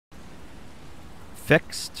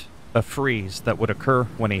fixed a freeze that would occur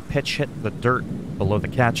when a pitch hit the dirt below the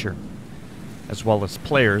catcher, as well as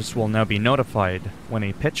players will now be notified when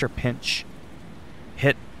a pitcher pinch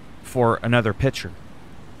hit for another pitcher.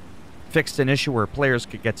 Fixed an issue where players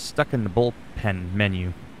could get stuck in the bullpen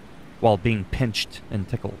menu while being pinched and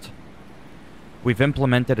tickled. We've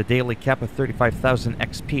implemented a daily cap of 35,000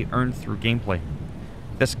 XP earned through gameplay.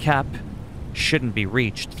 This cap shouldn't be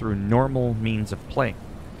reached through normal means of play.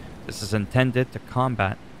 This is intended to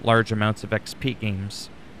combat large amounts of XP games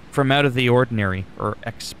from out of the ordinary or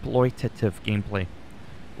exploitative gameplay.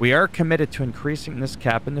 We are committed to increasing this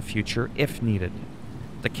cap in the future if needed.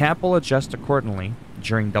 The cap will adjust accordingly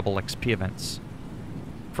during double XP events.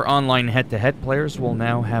 For online head-to-head players, we'll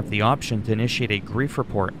now have the option to initiate a grief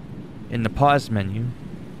report in the pause menu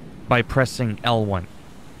by pressing L1.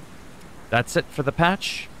 That's it for the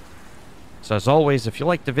patch. So as always, if you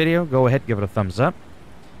liked the video, go ahead, give it a thumbs up.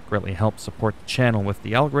 Greatly helps support the channel with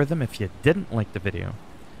the algorithm. If you didn't like the video,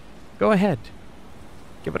 go ahead,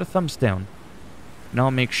 give it a thumbs down. And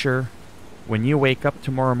I'll make sure when you wake up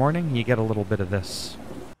tomorrow morning, you get a little bit of this.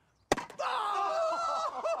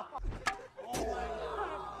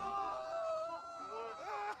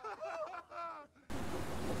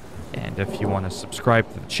 And if you want to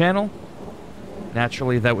subscribe to the channel,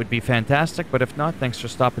 naturally that would be fantastic, but if not, thanks for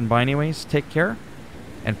stopping by anyways. Take care,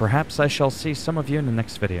 and perhaps I shall see some of you in the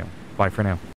next video. Bye for now.